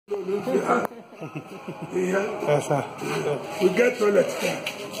Yes, sir. We get toilet here.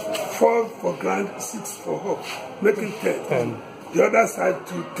 4 for grand, 6 for hope, making 10. The other side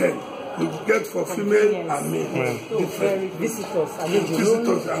to 10. We get for female and male. Different visitors.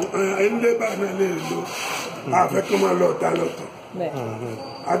 Visitors. I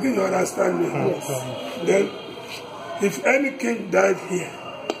think you understand me. Yes. Then, if any king died here,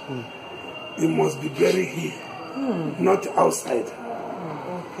 he must be buried here, not outside.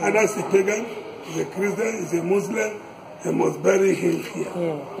 And that's a pagan, is a Christian, is a Muslim, they must bury him here.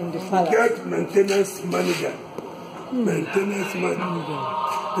 In the palace. Get maintenance manager. Maintenance manager.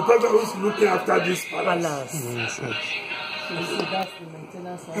 The person who's looking after this palace. Yes. So that's the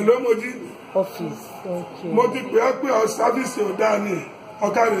maintenance Hello, Moji. office. Okay. Moji, we have our service your Danny.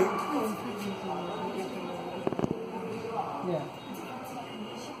 Okay.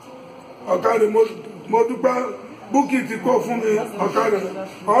 Okay, Moduba. Book it to go for me. Okay.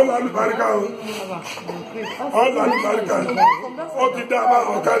 All Barika. All Barika. Okay, Dama.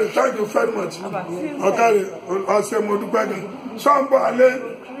 Okay, thank you very much. Okay, I'll say Moduba. Somebody.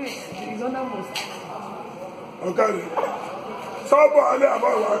 Okay. Somebody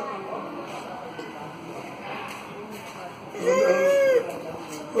about what?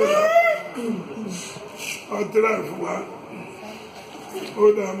 I'll try for what?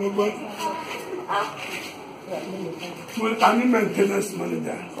 Hold on, I'm maintenance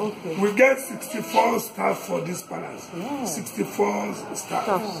manager. Okay. We get 64 staff for this palace. 64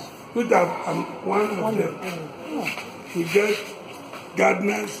 staff. Which I'm one of them. We get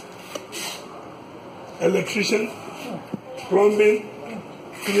gardeners, electrician, plumbing,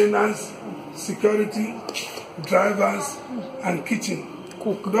 cleaners, security, drivers, and kitchen.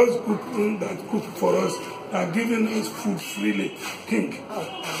 Cook. Those people that cook for us are giving us food freely. King.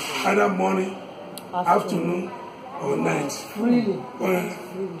 Either morning, afternoon, or night. Really?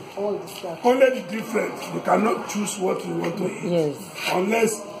 All the stuff. Only the difference. You cannot choose what you want to eat. Yes.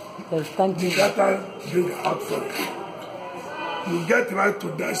 Unless the data bring out for you. You get right to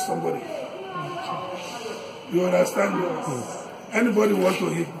dash somebody. You understand me? Anybody want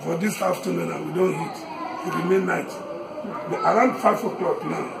to eat for this afternoon and we don't eat. It remain night. Around 5 o'clock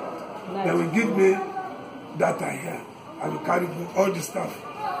now. They will give me data here. I will carry all the stuff.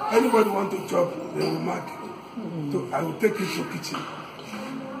 Anybody want to chop, they will mark it. So I will take it to kitchen.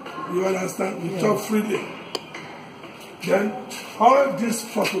 You understand? We chop freely. Then all these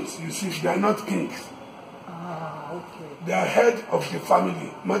photos you see, they are not kings. They are head of the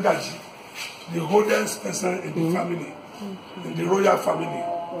family, Magaji, the oldest person in the family, in the royal family.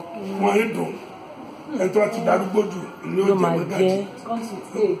 One do. And what to Darubodu, no Magaji. Comes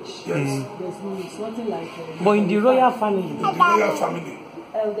with age. Yes. There's nothing like but in the royal family. In the royal family.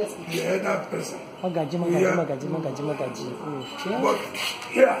 Eldest. The elder person. Magaji. But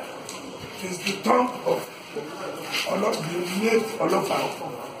here is the tomb of the late Offa.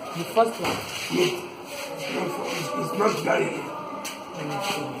 The first one. No, it's not dying.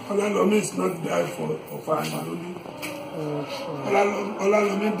 Olalomi is not dying for Offa Amaloli.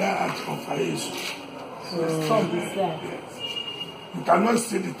 Olalomi died at Offa Yesu. You cannot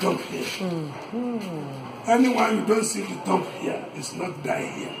see the tomb here. Anyone you don't see the tomb here is not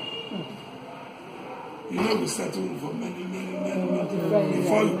dying here. You know we settled for many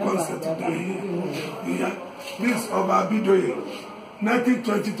before you come settle down here. This Oba Abidoye,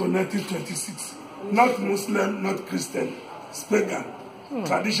 1920 to 1926. Not Muslim, not Christian, it's pagan,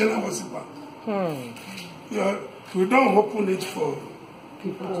 traditional worshiper. We don't open it for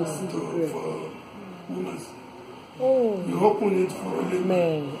people for women. We open it for only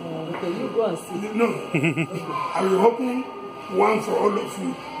men. Okay, you go and see. No, I will open one for all of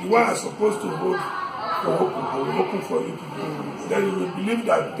you. The one I'm supposed to hold for open, I will open for you to do. Then you will believe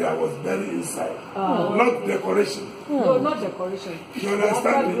that there was buried inside. Not decoration. No, not decoration. You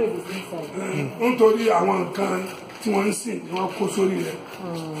understand me? Nítorí àwọn nǹkan tí wọ́n ń sìn ni wọ́n kó sórí rẹ̀.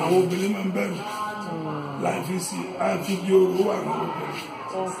 Àwọn obìnrin máa ń bẹ̀rù. Láì fi sí, àfi bí owó àwọn obìnrin.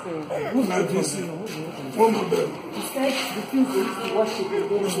 Láì fi sí, wọ́n máa bẹ̀rù. He said the things they used to worship in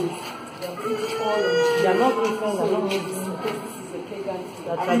those days. They are not Christians, they are not Muslims. This is a pagan.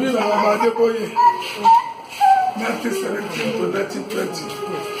 Àbí àwọn ọmọ Adébóyè. 1917 to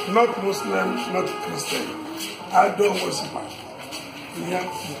 1920. Not Muslim, not Christian. Idol worshiper. Yeah.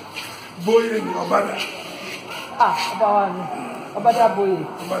 Boye ni Obada. Obada Boye.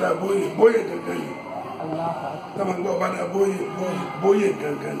 Obada Boye. Boye gangan ni. Allah. Come on, Obada Boye. Boye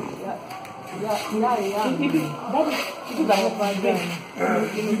gangan ni.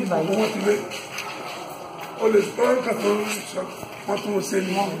 wọ́n tún ṣe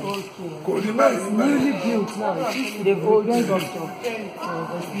ní kò ní It's báyìí newly built now. They've old structure.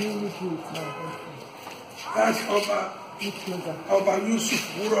 It's newly built now. That's Ọba Yusuf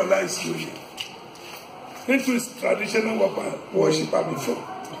Wúrọ̀lá Ìsìlóye. Into his traditional worshiper before.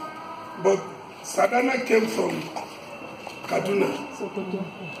 But Sadana came from Kaduna.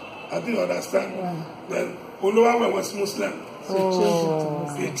 I didn't understand. Then Oluwawe was Muslim.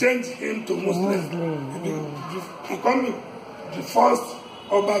 He changed him to Muslim. He became the first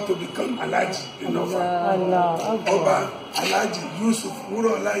Oba to become Alhaji in Offa. Oba Alhaji Yusuf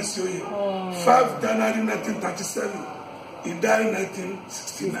Wúrọ̀lá Ìsìlóye. 5 January 1937. He died in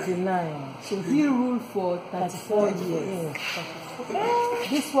 1969. So he ruled for 34 years.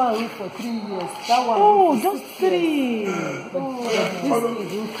 This one ruled for 3 years. That one just 3. This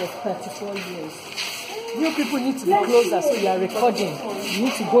ruled for 34 years. You people need to be closer so you are recording. You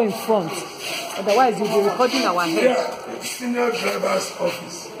need to go in front. Otherwise you'll be recording our head. Yeah, senior driver's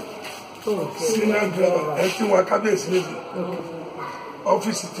office. Senior driver. Everything was cabinet.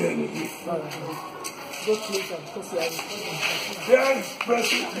 Office is Go closer because you are recording. There is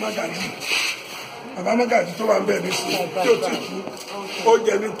President Magaji. Baba Magaji tó wà ń bẹ̀ ní sí tí ó ti kú. Ó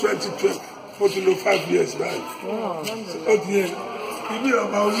jẹ ní 2012. Ó ti lò 5 years báyìí. Ó ti yẹ ibi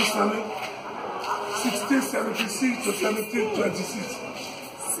ọba Olúsanmi 1676 to 1726.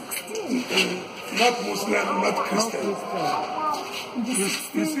 Not Muslim, not Christian.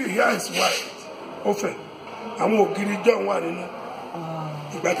 You see, here is white. Offa. Àwọn ògiri jọ wà nínú.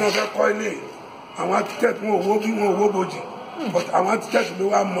 Ìgbà tí wọ́n fẹ́ kọ́ ilé. Àwọn architect wọn owó bí wọn owó bojì. But àwọn architect ló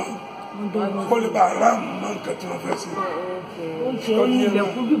wá mọ̀. Kó lè bá ara mọ̀ nǹkan tí wọ́n fẹ́ sí. Ó ní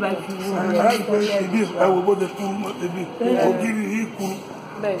ilẹ̀kùn bí báyìí fi wọ́n. Ibi ẹ̀wọ̀ bó de kúrú mọ́ ibi. Ògiri yìí kúrú.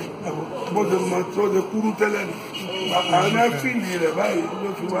 Bó de mọ̀ tó de kúrú tẹ́lẹ̀ ni. Àwọn ẹ́fìlì rẹ̀ báyìí ló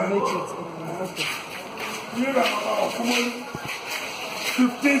fi wá. Nígbà ọ̀fúnmọ́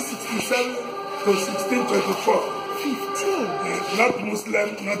 1567 to 1624. 15. Not Muslim,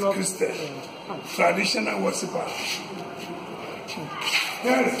 not Christian. Traditional worshiper.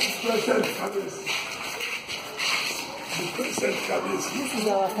 Yes, present cabbage. The present cabbage. This is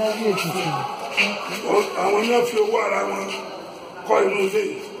our cabbage. Àwọn náà fi owó ara wọn kọ́ inú ilé.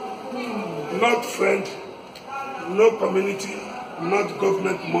 Not friend, no community, not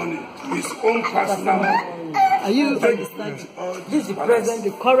government money. His own personal money. Are you understanding? This is the present,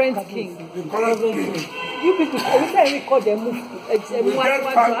 the current king. The current king. You people, every time we call them,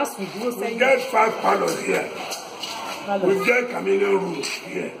 We get 5 parlors here. We get chameleon rooms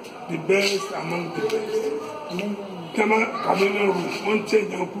here. The best among the best. Chameleon rooms. One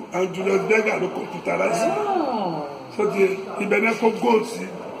change and Julius Berger the computerized. So the Ibeneco gold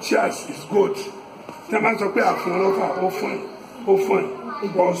chairs is gold. Tẹ́lẹ̀ sọ pé àfihàn ọlọ́fà ó fún ẹ̀.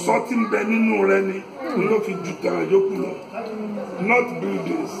 Ọ̀sọ́ tí ń bẹ nínú rẹ ni ló fi ju tẹ̀rẹ̀ yókù lọ. Not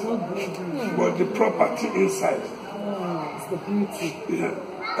buildings, but the property inside. It's the beauty.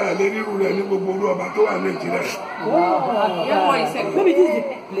 Lè rí irú rẹ̀ ní gbogbo olú ọba tó wà Nàìjíríà. Maybe this is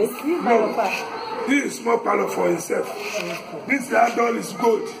the place. No, this is small parlor for himself. This adult is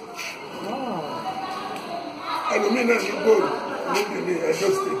gold. Ẹlòmíràn ní gold ní Edo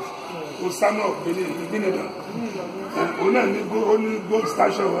State. Osama of Benin. Ona ní gold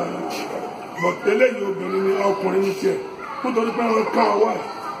station wa. But eléyìí obìnrin ni ọkùnrin ní tiẹ̀. Nítorí pé wọ́n kán ọwọ́ ẹ̀.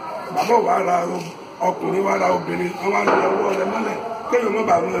 Bàbá wa ra ọkùnrin wa ra obìnrin. Àwọn àlọ́ ọwọ́ rẹ̀ mọ́lẹ̀. Kéèyàn mọ́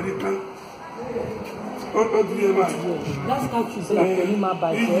bàbá wọn rí tán. Ó ti yé máa jù. That's how she said that you ma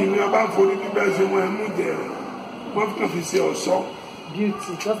bàjẹ́. Iyì ni ọba forí bíbẹ́ ṣe wọn ẹ̀mú jẹ rẹ̀. Wọ́n fi kàn fi ṣe ọ̀ṣọ́.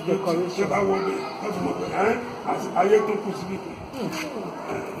 Beauty, just decoration. Ṣé bá wọ bẹ́ẹ̀? Wọ́n fi mọ̀ pé ayé tó kù síbí kan.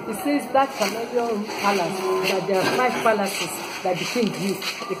 It says that chameleon palace, that there are 5 palaces that the king used.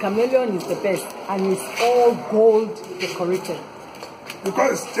 The chameleon is the best, and it's all gold decorated.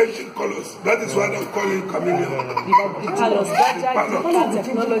 Because it's changing colors. That is why they call it chameleon. The palace, that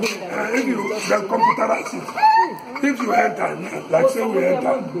technology. If you computerize it, if you enter, like say we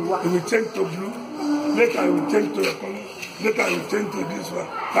enter, it will change to blue. Later it will change to the color. Later it will change to this one.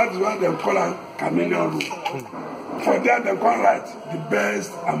 That is why they call it chameleon room. For that they call right the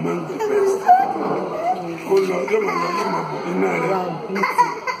best among the best.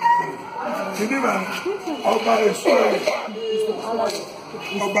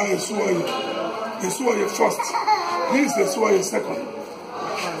 Ọba Esuoye first. This is Esuoye second.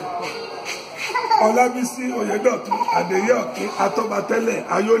 Ọlábísí Oyèdọ̀tun Adéyẹ Ọ̀kín Atọ́batẹ́lẹ̀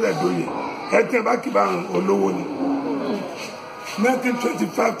Ayọ́lẹ̀dọ́yè ẹ̀tẹ́ bá kìbá olówó ni.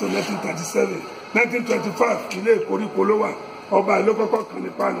 1925 to 1937. 1925 ilé ìkoríko ló wà ọba ìlú kọ́kọ́ kan ní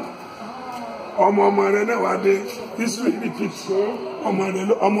pàánù. Ọmọ rẹ̀ náà wá dé history repeat.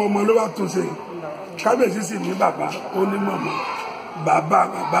 Ọmọ ló wá tún ṣe. Kábíyèsí sì ní bàbá ó ní màmá. bàbá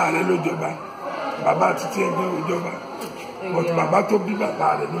rẹ̀ ló jọba bàbá títí ẹgbẹ́ òjọba but bàbá tó bí bàbá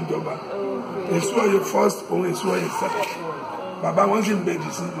rẹ̀ ló jọba èso ọyẹ first òun èso ọyẹ second bàbá wọn sì ń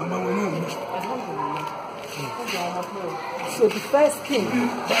bẹ̀rẹ̀ sí màmá wọn náà ń bẹ̀. So the first king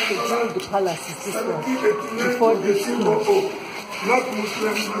that they built the palace is this one. Before the king. Not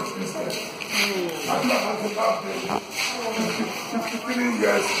Muslim, not Christian. Allah has a birthday, 53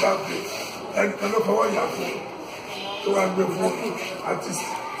 years birthday, and enough of what you have to have before artist.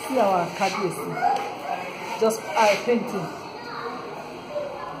 See our caddies, just painting.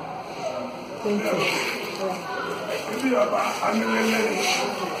 Painting. If you have an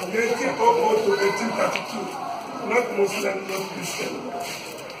 1800 to 1832, not Muslim, not Christian.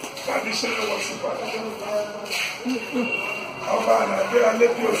 Traditional worshipper. Offa and Nigeria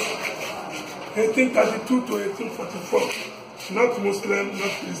Lagos, 1832 to 1844. Not Muslim,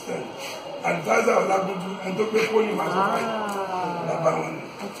 not Christian. Advisor of Labubu and to pay for him as a fight. Labawan.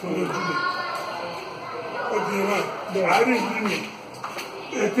 I read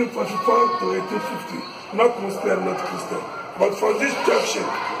 1844 to 1850. Not Muslim, not Christian. But for this junction,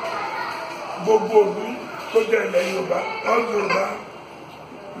 Bobo, Koja Yoruba, all Yoruba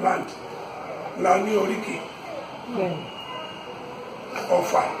land, Lani Oriki,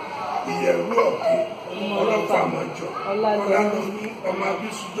 Offa, Ìyẹ̀rú Ọ̀kín, Ọlọ́fà Mọ̀jọ̀, Ọlálọ́mí, ọmọ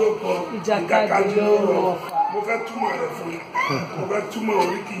Abísúdókọ̀, Ìjàkadì lóró Ọ̀fà. Mo fẹ́ túmọ̀ rẹ̀ fún yín. Mo fẹ́ túmọ̀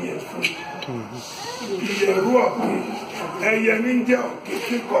oríkì yẹn fún yín. Ìyẹ̀rú Ọ̀kín, ẹyẹ ní jẹ́ ọ̀kín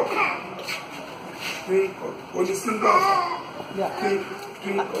kíkọ̀.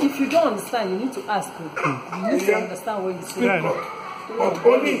 If you don't understand, you need to ask me. You need to understand what you say. But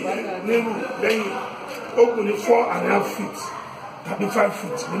only open 4.5 feet. 5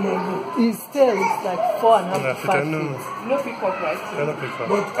 feet. His tail is like 4.5 to 5 feet. No peacock, right?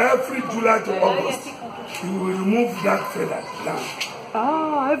 But every July to August, you will remove that feather down.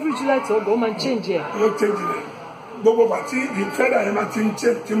 Ah, every July to August, man, change it. You change it. But the feather is not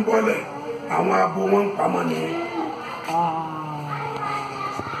changed. Timbole, àwọn abo wọn pamọ́ ni.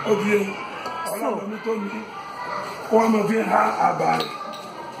 Oye, Ọlọ́run tó ní wọ́n máa fi ha àbá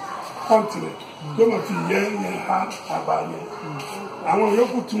continent. Ló máa fi yẹn ha àbá yẹn. Àwọn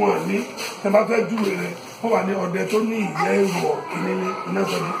yòókù tí wọ́n ní ẹ bá fẹ́ júwe rẹ̀ wọ́n wà ní ọdẹ tó ní ìyẹ́ ìrù ọ̀kín nílé iná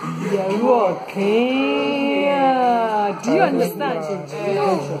sọ ní ìyẹ́ ìrù ọ̀kín. Do you understand?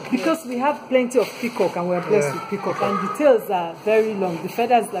 Because we have plenty of peacock and we are blessed with peacock, and the tails are very long. The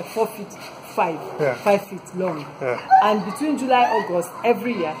feathers like 4 feet 5 feet long. And between July and August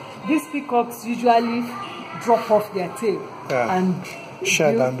every year, these peacocks usually drop off their tail and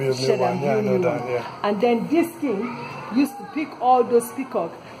shed and build new one. And then this king used to pick all those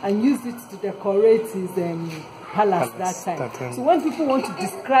peacocks and use it to decorate his palace that time. So when people want to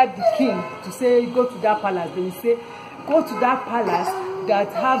describe the king, to say go to that palace, they will say go to that palace that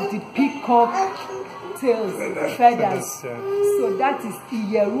have the peacock tails, feathers. So that is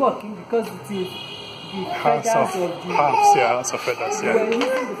Ìyẹ̀rú Ọ̀kín because it is the feathers of the house of feathers. We are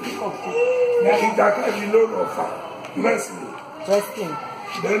using the peacock. Wrestling.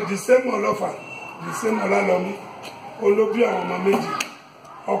 Then the same Offa, the same Ọlálọ́mí, olóbí àwọn ọmọ méjì,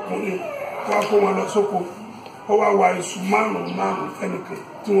 ọkùnrin, wá kó wọn lọ sóko, ó wá wa iṣu márùn-ún fẹ́nìkan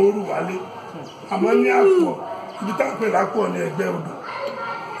tí wọ́n rù wálé. Àmọ́ ní àpò, ibi tá a pè lápò ní ẹgbẹ́ odò.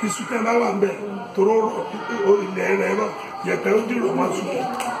 Iṣu tẹ́ bá wà ń bẹ̀, toró ilẹ̀ rẹ̀ rọ̀, yẹ̀pẹ̀ ó dìrọ̀ mọ́ iṣu yẹn.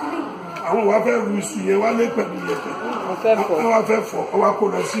 Àwọn wá fẹ́ ru iṣu yẹn wálé pẹ̀lú yẹ̀pẹ̀. Wọ́n wá fẹ́ fọ̀, ó wá kó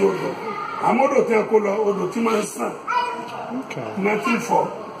lọ sí odò. Àmọ́ odò tẹ́ kó lọ, odò tí máa ń sàn. 1904,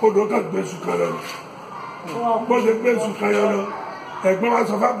 odò kan gbé iṣu kan lọ. Bó ṣe gbé iṣu kan yọ lọ, ẹ̀gbọ́n wa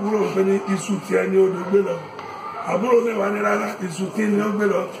sọ fábùrò pé ní iṣu tiẹ̀ ni odò gbé lọ. Àbúrò mi wà ní rárá, iṣu tí ni ó gbé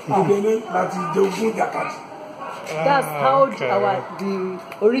lọ, ìgbélé láti jẹ ogún jàkadì. That's how the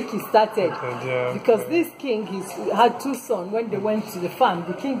Oriki started. Because this king had 2 sons. When they went to the farm,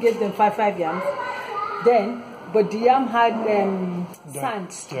 the king gave them 5 yams. But the yam had sand,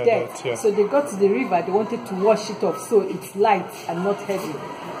 dirt. So they got to the river, they wanted to wash it off so it's light and not heavy.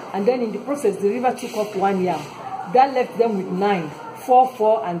 And then in the process, the river took up 1 yam. That left them with 9,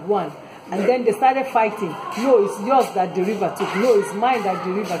 4, and 1. And then they started fighting. No, it's yours that the river took. No, it's mine that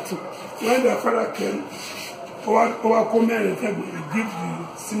the river took. When the father came, our commander give the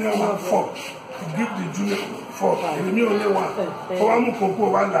senior one 4, give the junior 4, and the only one. Our Mukoko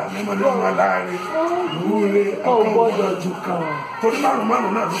Wala, never know Malari, Rule, for man,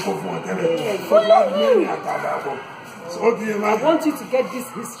 not look for one. I want you to get this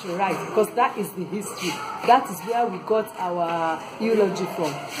history right, because that is the history. That is where we got our eulogy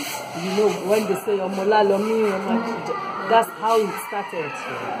from. You know, when they say Ọlálọ́mí, That's how it started.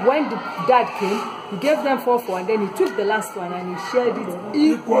 When the dad came, he gave them 4 and then he took the last one and he shared it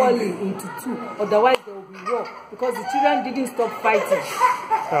equally into 2. Otherwise, there will be war because the children didn't stop fighting.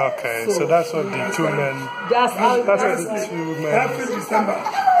 Okay, so that's what the 2 men. That's how. That's what the 2 men. Every December,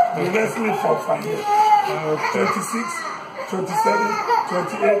 we wrestling for 5 years. 26, 27,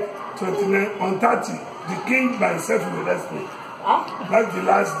 28, 29, on 30, the king by himself will wrestle. That's the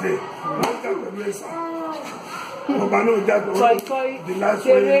last day. Last time we wrestle. The last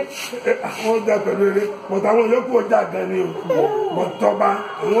way, all that but I want you to go that Daniel. But Toba,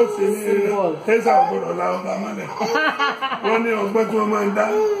 I won't say here's our good on our man. One year of Beto Manda,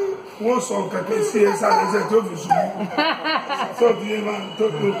 one song can see as I said to you. So the man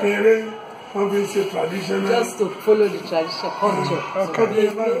took to carry, obviously traditional. Just to follow the traditional culture. Okay.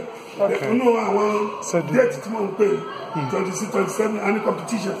 You know, I want date tomorrow, 26, 27, any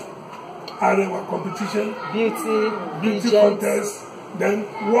competition. Our competition, beauty contest, then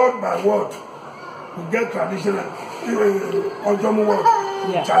word by word, we get traditional. Ojomo word,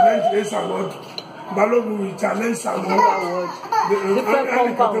 challenge race award. Balogun we challenge award.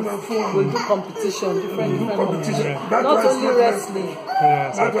 Different compounds will do competition, different competition. Not only wrestling.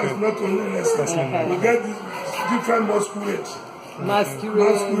 That was not only wrestling. We get different masquerades.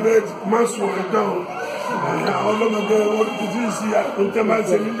 Masquerade, down. All of them, what did you see?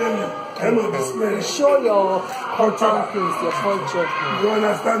 Show your culture, your culture. You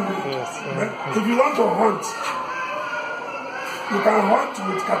understand me? Yes. If you want to hunt, you can hunt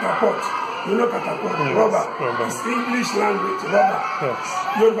with catapult. You know catapult, yes. Rubber. It's English language, rubber. Yes.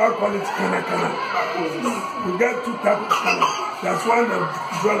 Yoruba call it kana. You get 2 types of kana. That's one that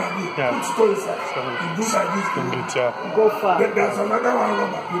draw like this. Put stone inside. You do like this. Go far. There's another one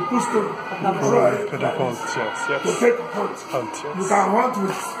rubber. You put stone. You draw it. To take a hunt. You can hunt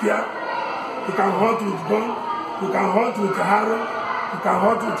with spear. You can hunt with gun. You can hunt with arrow. You can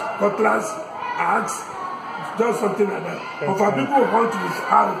hunt with cutlass, axe. Just something like that. But for people who hunt with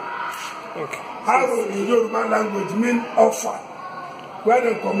arrow, arrow in Yoruba language means Offa. Where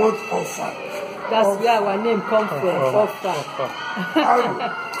they come out Offa. That's where our name comes from, Offa. Arrow.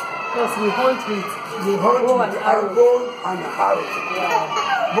 Because we hunt with bow and arrow.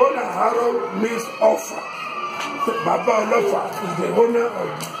 Bow and arrow means Offa. So Baba Olofa is the owner of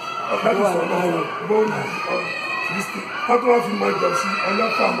that is bow and arrow. This thing. Not one of my jobs,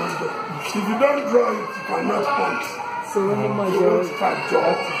 Olofa must go. If you don't draw it, you cannot hunt. So when you fat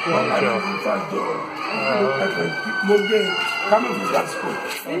job, I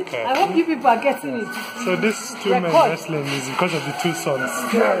hope you people are getting it. So this 2 men wrestling is because of the 2 sons.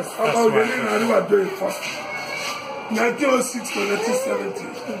 Yes, that's why. 1906 to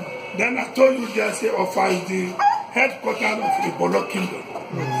 1970. Then I told you guys say Offa is the headquarters of the Bolo Kingdom.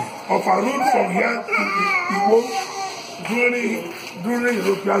 Offa ruled from here to Igbo during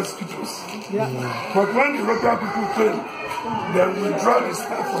European peoples. But when European people came, they withdraw the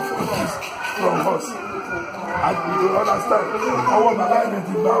staff of office from us. And you understand, our Baba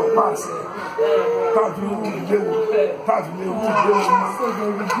didn't bow pass. So they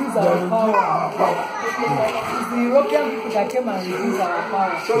reduce our power. It's the European people that came and reduce our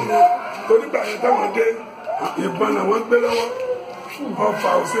power. So by the time of day,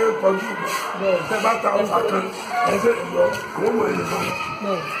 Offa will say, about our can, I said, woman,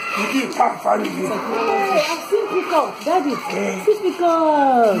 you give half family. I've seen people, Daddy. See people.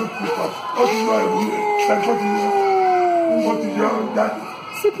 What is your daddy?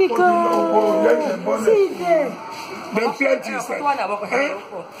 See people. See them. The plenty is like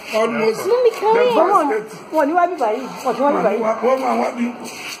almost. Let me carry on. What do you want to buy? What do you want to buy?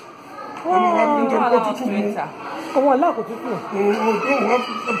 Ọmọ aláàkó tó kù. Wọ́n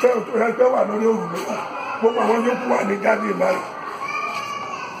fẹ́ ẹgbẹ́ wà lórí òrùlé. Gbogbo àwọn yòókù wà ní jáde báyìí.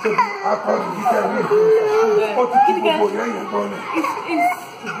 Akọni jíjẹ́ ní ìlú. Ó ti kí gbogbo yẹn yẹn gbọ́ ni.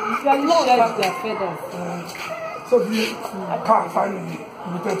 So bí ká àfáàní yìí,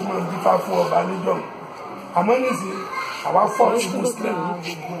 ibi tó ti máa ń dífá fún ọba níjọ́. Àmọ́ nísìnyí, àwa fọ́ọ̀tì Muslim.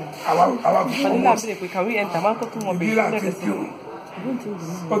 Àwa fún ìbílẹ̀ àti kírun.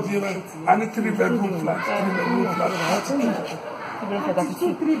 What do you mean? I need 3-bedroom flat. 3-bedroom flat.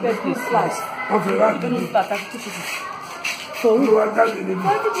 3-bedroom flat. Okay, right. So you are that in the I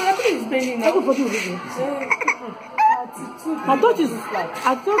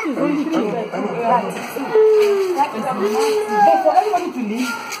thought it's only 2. But for everybody to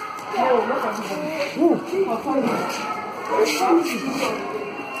leave.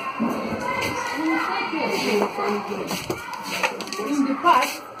 In the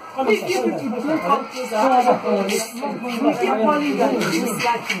past, If you don't come closer, we keep calling that it's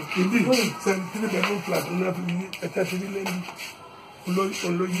slacking. Indeed, 73 bedroom flat, we have a 33 lady.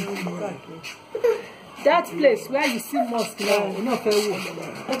 That place where you see mosque now,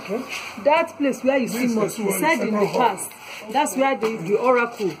 okay. That place where you see mosque, we said in the past, that's where the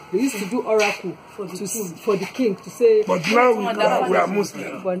oracle, they used to do oracle for the king to say. But now we are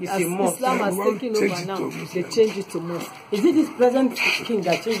Muslim. But as Islam has taken over now, they change it to mosque. Is it this present king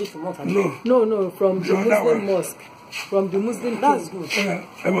that changed it to mosque? No, from the Muslim mosque. From the Muslim king. That's good.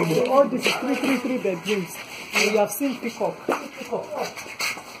 So all these 3 bedrooms, and you have seen pick up.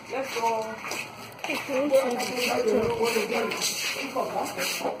 Let's go.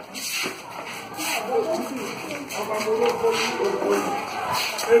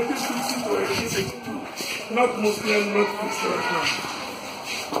 Not Muslim, not Christian.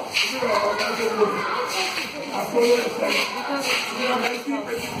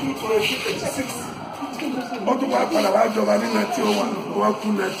 Ọdún wa padà wá jọba ní 1901, wọ́n kú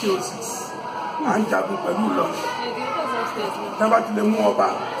 1906. À ń jagun pẹ̀lú Ìlọrin. Tábà ti lè mú ọba,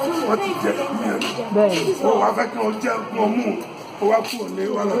 wọ́n ti jẹ ìyẹn. Wọ́n wá fẹ́ kí wọ́n jẹ́ wọ́n mú ọ wá kú òní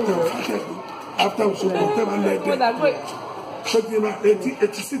wà lọ́tẹ̀ òfàtẹ̀kù. After Òṣogbo tẹ́ máa ń lẹ̀ dẹ́.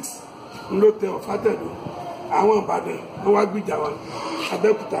 1886 ló tẹ òfàtẹ̀kù. Àwọn Ìbàdàn wọ́n wá gbìjà wa.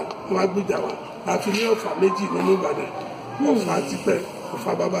 Abẹ́òkúta wọ́n wá gbìjà wa. Àti ní Ọ̀fà méjì nínú Ìbàdàn. Ọ̀fà ti pẹ́,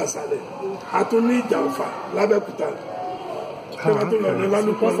 Ọ̀fà bàbá àṣàlẹ̀. A tún ní ìjà Ọ̀fà lábẹ́òkúta. Tẹ́lá tó lọ ní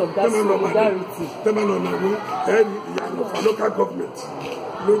lálùkọ́, tẹ́lá lọ náà wọ́n ẹ̀rí ìyànà Ọ̀fà local government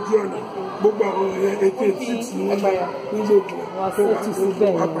lójú ọ̀nà. Gbogbo àwọn ẹ̀yẹ 1886 ni wọ́n bá nígbò ògùn tó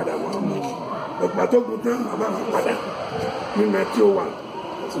wà padà wọ́n mú. Ọ̀pá tó kú tán bàbá wa padà ní 1901.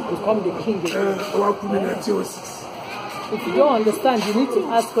 To become the king again. Wá kú ní 1906. If you don't understand, you need to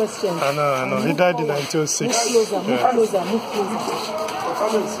ask questions. I know. He died in 1906. Move closer.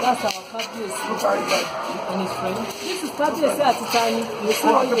 That's our Fabulous and his friend. This is Fabulous at Titani.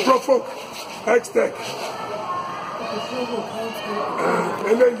 The Provoke, X-Tech.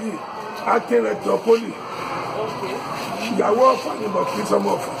 Eléyìí, acting Metropoli. Ìyàwó Ọ̀fà ni but kí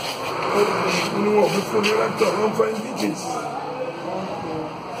sọmọ Ọ̀fà. Ní wọn fi fún ní rẹ́tọ̀, wọ́n fẹ́ indigenous.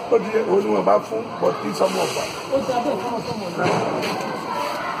 Ó di oníwọ̀n bá fún but kí sọmọ Ọ̀fà. Ó ti abẹ́ ìfọ̀mọ̀ sọmọ náà.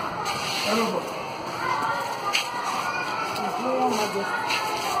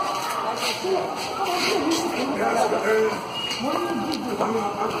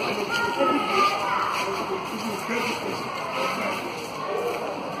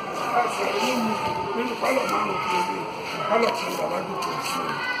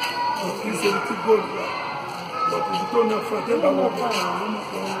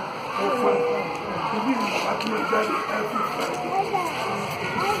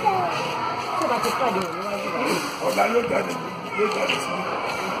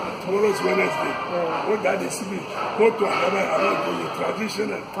 Tomorrow is Wednesday. What that is me. Go to another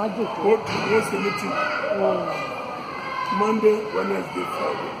traditional. What's the meeting? Monday, Wednesday,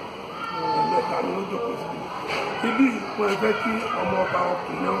 Friday. And let I know the possibility. Ibi mo fẹ́ kí ọmọ ọba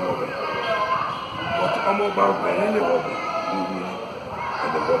ọkùnrin wọ bẹ̀. But ọmọ ọba ọkùnrin lè wọ bẹ̀. Níbi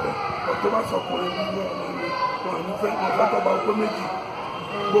ẹ̀dẹ̀ wọ bẹ̀. Ọ̀tọ́ bá sọkùnrin nínú ọmọ mi. Wọ́n ní fẹ́ ọba ọkọ méjì.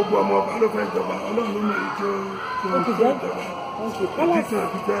 Gbogbo ọmọ ọba ló fẹ́ jọba. Ọlọ́run ló mọ̀ èyí tí ó fẹ́ jọba. Àdìsí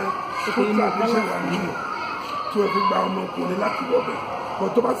àfihàn fún tradition wà nínú tí o fi gba ọmọkùnrin láti wọbẹ̀ kò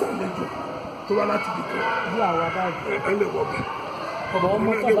tó bá ṣàlejò tó wá láti dìbò ẹ lè wọbẹ̀.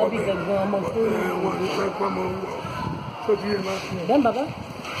 Ọmọ tó bá bí gangan ọmọ tó wọn ní fẹ́ pọ́ mọ́ wọ tó bí ẹ máa fi. Bẹ́ẹ̀ bàbá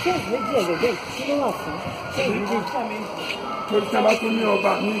ṣé ìgbésí ẹ̀gbẹ́ kí ló wà fún? Ṣé ìrírí torí tí a bá tún ní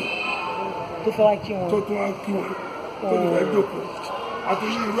ọba míì tó fẹ́ wá kí wọn tó tún wá kí wọn tó lè fẹ́ jókòó a tún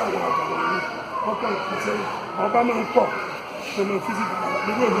ní irú àwọn àgbàlagbà yìí wọ́n kàn kí sẹ́yìn ọba máa ń pọ̀ ọmọ físíkì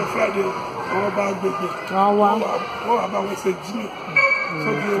gbogbo ọjọ́ Friday àwọn ọba gbogbo wọ́n wà bá wọn ṣe jìnnà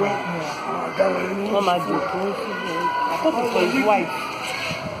sọ́jú wa àwọn àga wọn ẹni wọ́n máa jòkó àkókò for his wife.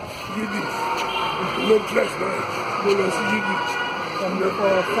 Yídì ló dress náà ló lọ sí yídì.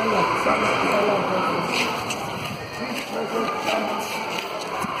 Sálà.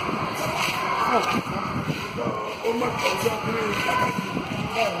 Ó má kọ̀ ọjọ́ kúrò ìjàkadì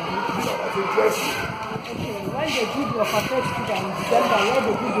bí bàbá ti dress. When they do the Offa festival in December, where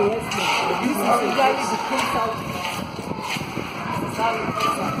they do the wrestling, this is usually the King's house.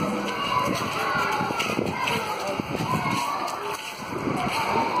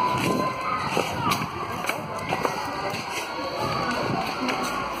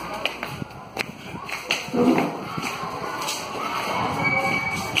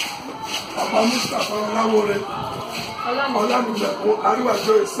 Papa Mustapha Olawore, Olamide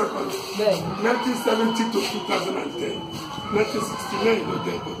Ariwajo is second, 1970 to 2010. 1969 ló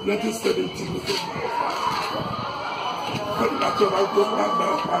dé but 1970 ló tó gba Ọ̀fà. Nígbà tí ọba tó bá gba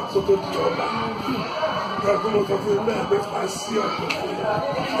Ọ̀fà tó tó di ọba. Nígbà tí mo sọ fún ilé ẹgbẹ́ máa sí ọ̀tọ̀ fún yín.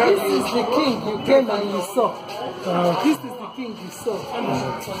 This is the king you came and you saw. This is the king you saw.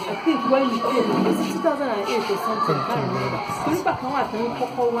 I think when you came, it was 2008 or something. I can't remember. Nígbà kan wà tó ń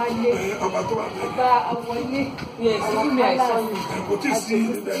kọ́kọ́ wáyé. Ọba tó wà bẹ́ẹ̀. Bá àwọn ilé. Yes, you me I saw you. Kò tí ì sí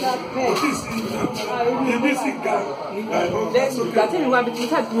ibi sí ga. Ìgbà tí mi wá bí tí mo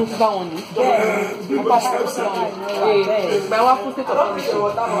ṣáà tí mo fi bá wọn ní. Bíbọ̀ ṣẹ́ṣẹ́. Ìgbà wá fún state of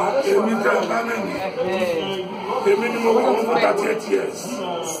nation. Èmi tẹ ọba náà ni. Èmi ni mo wà wọn fún 38 years.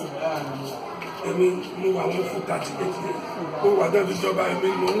 Èmi mo wà wọn fún 38 years. Ó wà dábì ìjọba èmi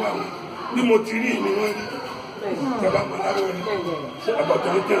ni mo wà wọn. Bí mo ti rí ni wọ́n rí. Ìjọba Màláwọ̀ ni.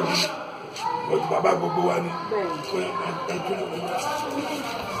 Àbọ̀tọ̀ ń tẹ̀lé. Ọ̀tún bàbá gbogbo wa ni.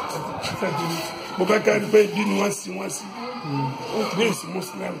 Mo fẹ́ ká rí pé ibi ni wọ́n sí. This is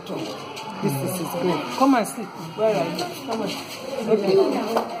Muslim talk. This is great. Come and sit. Where are you? Come on. Okay.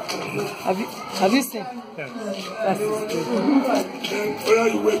 Have you seen? Yes. That's great. Where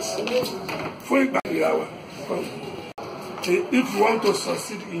you wait? For hour. If you want to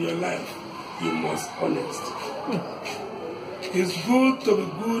succeed in your life, you must be honest. It's good to be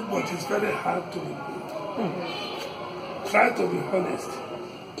good, but it's very hard to be good. Try to be honest.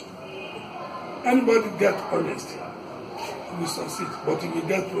 Anybody get honest, will succeed, but you will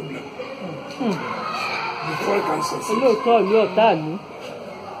get problem before you can succeed. Olóòótọ́ ìlú ọ̀tá ìlú.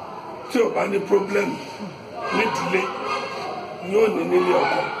 Tí o bá ní problem nídìílé, yóò ní nílé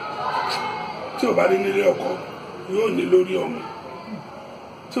ọkọ. Tí o bá ní nílé ọkọ, yóò ní lórí ọmọ.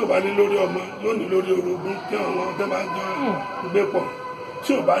 Tí o bá ní lórí ọmọ, yóò ní lórí orogún tí àwọn ọ̀dọ́ bá jọ gbé pọ̀.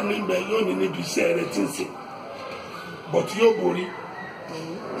 Tí o bá ní bẹ́ẹ̀, yóò ní níbi iṣẹ́ rẹ̀ tí ń ṣe. But yóò borí.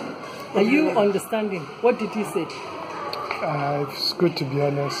 Are you understanding? What did he say? It's good to be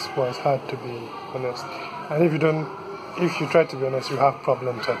honest, but it's hard to be honest. And if you try to be honest, you have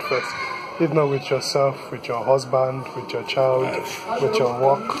problems at first. If not with yourself, with your husband, with your child, with your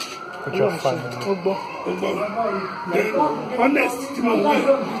work, with your family. Honest, tí mo wí,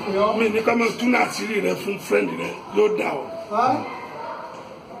 mi ní ká máa tún àṣírí rẹ fún friend rẹ yóò dá ọ.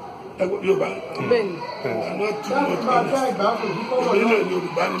 Yorùbá. Bẹ́ẹ̀ni. Àná tún mọ̀ tó honest. Èmi náà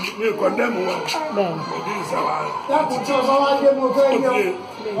Yorùbá ni mi kò dẹ́mu wa. Bẹ́ẹ̀ni. Ọdún ìsáwá.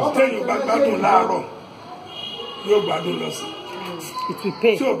 Téèyàn bá gbádùn láàárọ̀, yóò gbádùn lọ́sàn. It will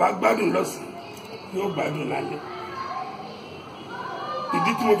pay. Tí o bá gbádùn lọ́sàn, yóò gbádùn lálẹ́.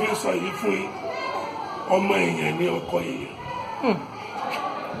 Ìdí tí mo fi ń sọ yìí fún yín, ọmọ èèyàn ní ọkọ èèyàn.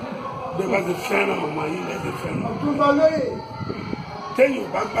 Bí ẹ bá ti fẹ́ràn ọmọ yín lẹ́sẹ̀ fẹ́ràn. Téèyàn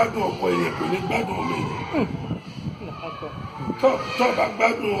bá gbádùn ọkọ èèyàn kò ní gbádùn ọmọ èèyàn. Tó bá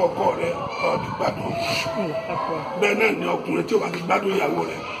gbádùn ọkọ rẹ, ọ̀dì gbádùn ọkọ. Bẹ́ẹ̀ náà ni ọkùnrin tí o bá ti gbádùn ìyàwó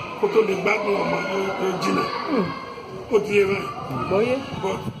rẹ, kó tó lè gbádùn ọmọ yóò jìnnà. Ó ti yé báyìí. Bóyá.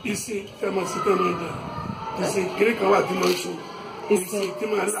 But ìsìn fẹ́ mọ̀ sí fẹ́ máa jà. Ìsìn kiri kan wà tí máa ń so. Ìsìn tí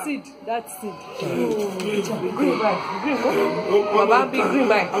máa là. Seed, that seed. Green by. Green go. Baba big green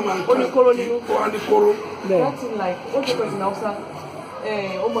by. Ó ní kóró nínú. Ó wá ní kóró. Nothing like, ó jẹ́ pẹ̀sìn Hausa.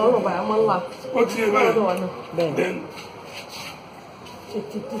 Ó máa ń rọ̀ báyìí, ó máa ń là. Ó ti yé báyìí. Then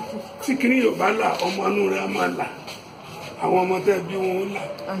tí kiri yóò bá là, ọmọ inú rẹ̀ á máa là. Àwọn ọmọ tẹ́ bí wọn ó là.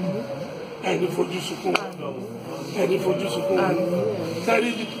 Ẹni fojú sunkún. Ẹni fojú sunkún.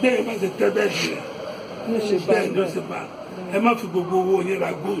 Sáré bẹ́ẹ̀ bá ti tẹ́ bẹ́ẹ̀ di rẹ̀. Bẹ́ẹ̀ ni ó ṣe bá. Ẹ má fi gbogbo owó yẹn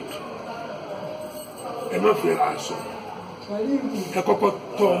ra gold. Ẹ má fi ra aṣọ. Ẹ kọ́kọ́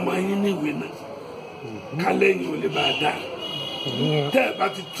tọ́ ọmọ yín ní ìwé náà. Kálẹ̀ yìí ò lè bá a dá. Tẹ́ ẹ bá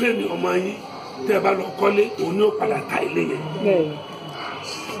ti tírẹ́nì ọmọ yín, tẹ́ ẹ bá lọ kọ́lé, òun ni ó padà ta ilé yẹn.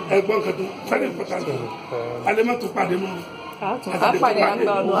 Ẹgbọ́n kan tó fẹ́rẹ̀ ìpọ́tàlẹ̀. Alẹ́ má tó pàdé mọ́. Àpàdé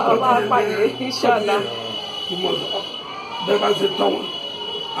àgbà ọ̀nà, àwọn àpàdé ìṣọ̀lá. Bẹ́ẹ̀ bá ṣe tọ́ wọn,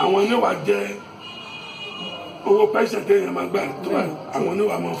 àwọn oníwà jẹ́ owó pẹ́sẹ̀ téèyàn máa gbà tó wà, àwọn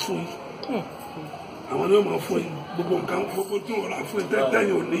oníwà máa fún yín. Àwọn oníwà máa fún yín. Gbogbo nǹkan gbogbo tí wọ́n rà fún yín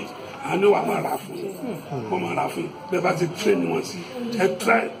tẹ́yìn ò ní, àwọn oníwà máa rà fún yín. Wọ́n máa rà fún yín. Bẹ́ẹ̀ bá ti tírẹ́nì wọn sí, ẹ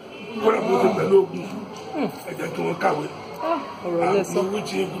tíráì kódà bó ti pẹ̀lú ogun, ẹ jẹ́ kí wọ́n kàwé. And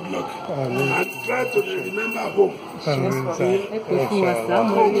wish you good luck. And try to remember home.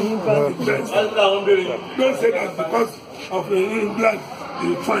 Don't say that because of England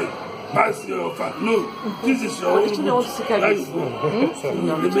you find pass your Offa. No, this is your own route. There you go.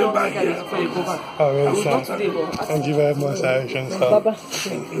 Remember here. Thank you very much, Aisha. Baba,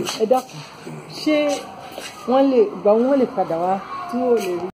 ẹ dákun, ṣé wọ́n lè padà wá tí wọ́n lè rí?